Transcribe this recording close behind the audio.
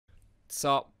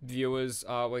Sup, viewers?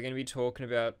 We're gonna be talking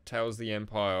about Tales of the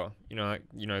Empire.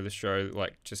 The show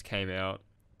like just came out.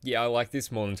 Yeah, I like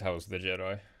this more than Tales of the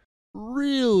Jedi.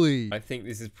 Really? I think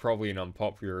this is probably an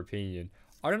unpopular opinion.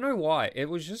 I don't know why. It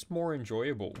was just more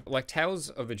enjoyable. Like Tales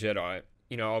of the Jedi,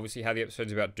 obviously had the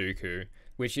episodes about Dooku,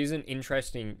 which is an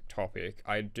interesting topic.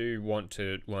 I do want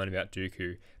to learn about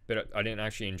Dooku, but I didn't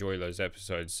actually enjoy those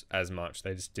episodes as much.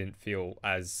 They just didn't feel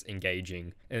as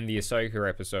engaging. And the Ahsoka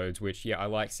episodes, which, yeah, I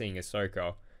like seeing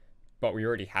Ahsoka, but we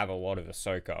already have a lot of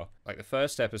Ahsoka. Like the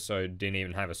first episode didn't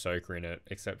even have Ahsoka in it,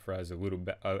 except for as a little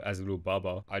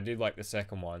Bubba. I did like the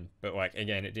second one, but like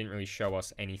again, it didn't really show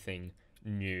us anything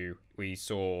new. We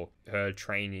saw her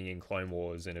training in Clone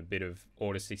Wars and a bit of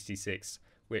Order 66,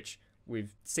 which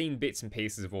we've seen bits and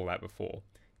pieces of all that before.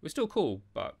 It was still cool,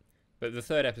 but the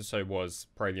third episode was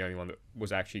probably the only one that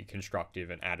was actually constructive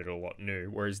and added a lot new.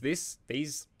 Whereas these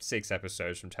 6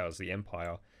 episodes from Tales of the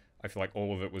Empire, I feel like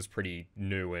all of it was pretty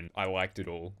new and I liked it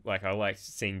all. Like, I liked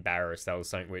seeing Barriss. That was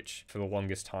something which, for the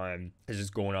longest time, has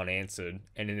just gone unanswered.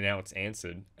 And then now it's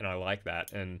answered, and I like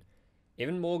that. And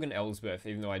even Morgan Elsbeth,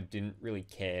 even though I didn't really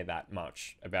care that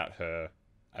much about her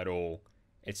at all,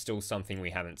 it's still something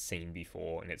we haven't seen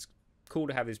before, and it's cool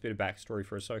to have this bit of backstory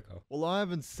for Ahsoka. Well, I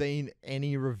haven't seen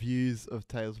any reviews of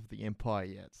Tales of the Empire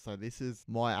yet, so this is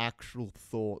my actual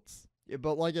thoughts. Yeah,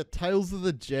 but like at Tales of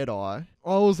the Jedi,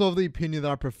 I was of the opinion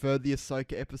that I preferred the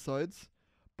Ahsoka episodes,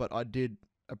 but I did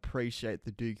appreciate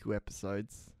the Dooku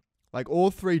episodes. Like,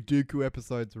 all 3 Dooku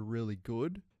episodes were really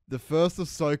good. The first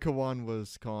Ahsoka one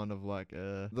was kind of like,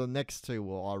 the next 2,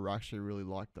 well, I actually really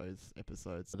liked those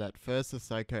episodes. That first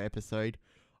Ahsoka episode,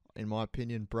 in my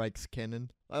opinion, breaks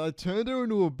canon. I turned her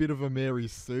into a bit of a Mary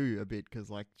Sue a bit, because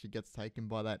like she gets taken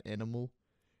by that animal,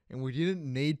 and we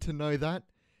didn't need to know that,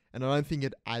 and I don't think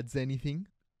it adds anything.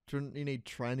 Shouldn't you need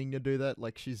training to do that?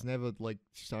 Like, she's never like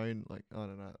shown, like, I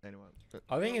don't know. Anyway,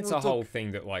 I think it's a whole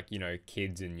thing that, like,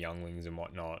 kids and younglings and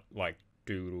whatnot, like,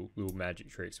 do little magic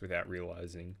tricks without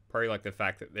realizing. Probably like the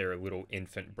fact that they're a little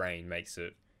infant brain makes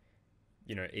it,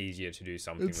 easier to do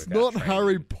something. It's without not training.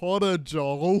 Harry Potter,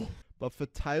 Joel. But for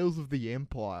Tales of the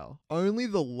Empire, only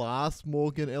the last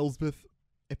Morgan Elsbeth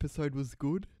episode was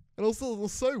good. And also, it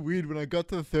was so weird when I got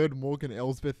to the 3rd Morgan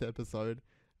Elsbeth episode,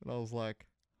 and I was like,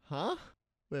 huh?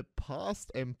 We're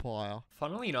past Empire.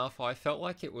 Funnily enough, I felt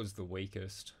like it was the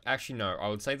weakest. Actually, no, I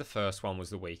would say the first one was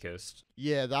the weakest.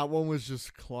 Yeah, that one was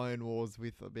just Clone Wars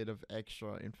with a bit of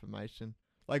extra information.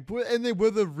 Like, and there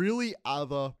were the really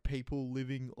other people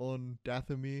living on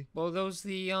Dathomir. Well, there was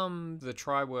the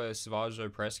tribe where Savage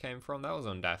Opress came from. That was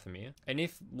on Dathomir. And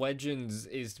if Legends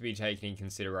is to be taken in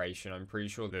consideration, I'm pretty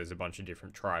sure there's a bunch of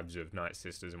different tribes of Night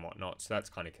Sisters and whatnot. So that's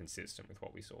kind of consistent with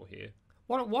what we saw here.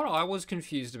 What I was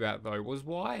confused about, though, was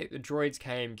why the droids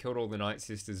came, killed all the Night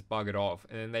Sisters, buggered off,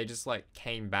 and then they just, like,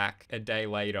 came back a day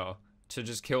later to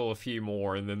just kill a few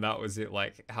more, and then that was it.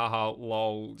 Like, haha,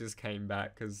 lol, just came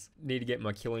back because need to get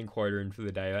my killing quota in for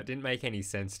the day. That didn't make any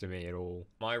sense to me at all.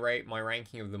 My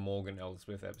ranking of the Morgan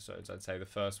Elsbeth episodes, I'd say the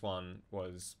first one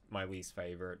was my least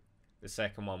favorite. The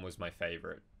second one was my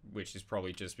favorite, which is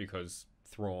probably just because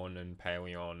Thrawn and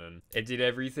Paleon, and it did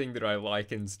everything that I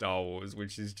like in Star Wars,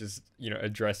 which is just,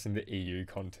 addressing the EU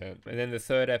content. And then the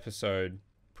third episode,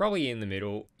 probably in the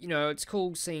middle. It's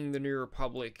cool seeing the New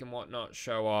Republic and whatnot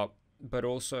show up, but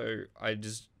also I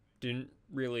just didn't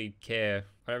really care.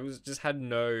 I just had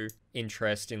no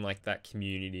interest in like that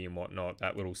community and whatnot,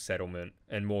 that little settlement,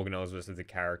 and Morgan Elsbeth as a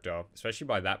character. Especially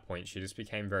by that point, she just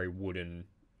became very wooden.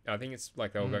 I think it's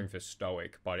like they were going for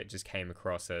stoic, but it just came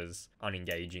across as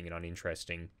unengaging and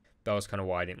uninteresting. That was kind of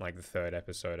why I didn't like the third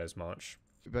episode as much.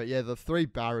 But yeah, the 3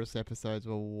 Barriss episodes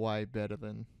were way better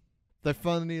than...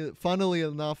 Funnily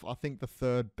enough, I think the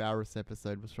 3rd Barriss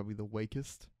episode was probably the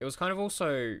weakest. It was kind of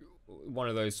also one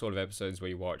of those sort of episodes where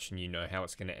you watch and you know how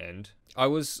it's going to end. I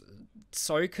was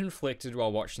so conflicted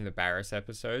while watching the Barriss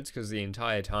episodes because the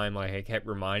entire time, like, I kept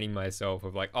reminding myself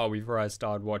of like, oh, before I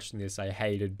started watching this, I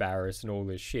hated Barriss and all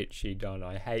this shit she'd done.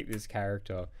 I hate this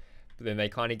character. But then they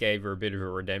kind of gave her a bit of a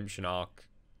redemption arc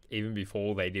even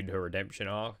before they did her redemption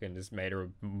arc and just made her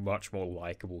a much more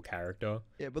likable character.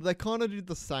 Yeah, but they kind of did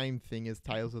the same thing as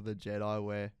Tales of the Jedi,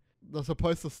 where they're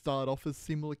supposed to start off as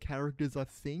similar characters, I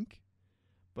think,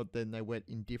 but then they went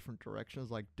in different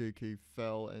directions. Like Dooku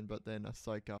fell, but then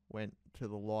Ahsoka went to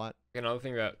the light. Another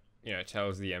thing about,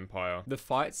 Tales of the Empire, the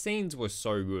fight scenes were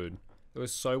so good. It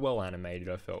was so well animated,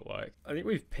 I felt like. I think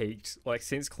we've peaked, like,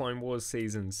 since Clone Wars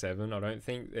Season 7. I don't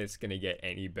think it's going to get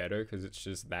any better because it's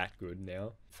just that good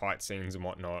now. Fight scenes and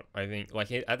whatnot. I think, like,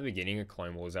 at the beginning of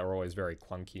Clone Wars, they were always very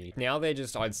clunky. Now they're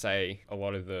just, I'd say, a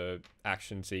lot of the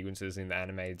action sequences in the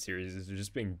animated series is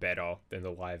just being better than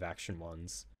the live action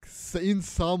ones. In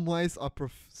some ways, I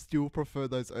still prefer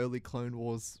those early Clone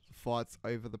Wars fights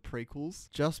over the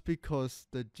prequels, just because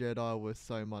the Jedi were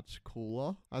so much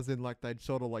cooler. As in, like, they'd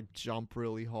sort of like jump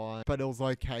really high, but it was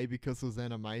okay because it was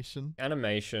animation.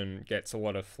 Animation gets a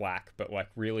lot of flack, but like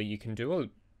really you can do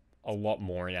a lot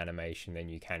more in animation than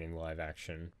you can in live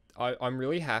action. I'm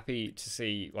really happy to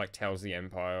see like Tales of the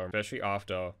Empire, especially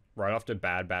right after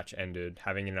Bad Batch ended,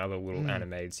 having another little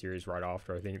animated series right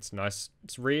after. I think it's nice.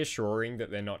 It's reassuring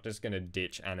that they're not just going to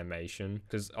ditch animation,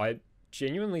 because I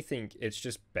genuinely think it's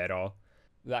just better.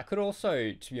 That could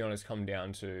also, to be honest, come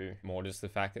down to more just the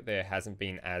fact that there hasn't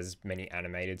been as many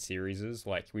animated series.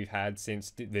 Like, we've had,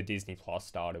 since the Disney Plus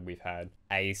started, we've had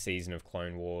a season of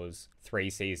Clone Wars, 3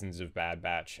 seasons of Bad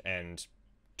Batch, and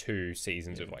 2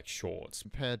 seasons of, like, shorts.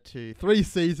 Compared to 3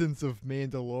 seasons of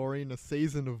Mandalorian, a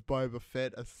season of Boba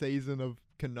Fett, a season of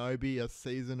Kenobi, a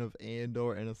season of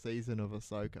Andor, and a season of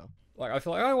Ahsoka. Like, I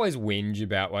feel like I always whinge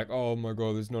about, like, oh my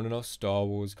god, there's not enough Star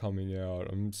Wars coming out.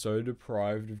 I'm so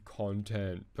deprived of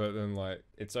content. But then, like,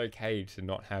 it's okay to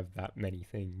not have that many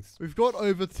things. We've got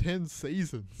over 10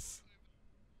 seasons.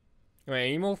 Anyway,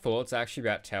 any more thoughts actually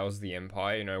about Tales of the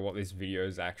Empire? You know, what this video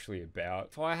is actually about?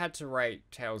 If I had to rate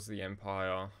Tales of the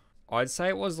Empire, I'd say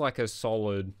it was like a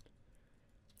solid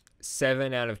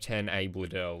 7 out of 10 Abe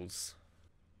Liddells.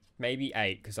 Maybe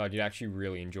 8, because I did actually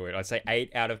really enjoy it. I'd say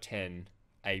 8 out of 10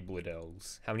 Abe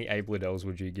Liddells. How many Abe Liddells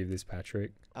would you give this,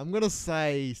 Patrick? I'm going to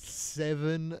say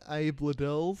 7 Abe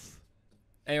Liddells.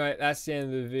 Anyway, that's the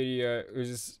end of the video. It was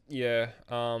just, yeah,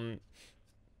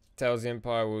 Tales of the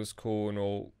Empire was cool and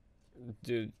all.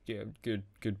 Yeah,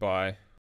 goodbye.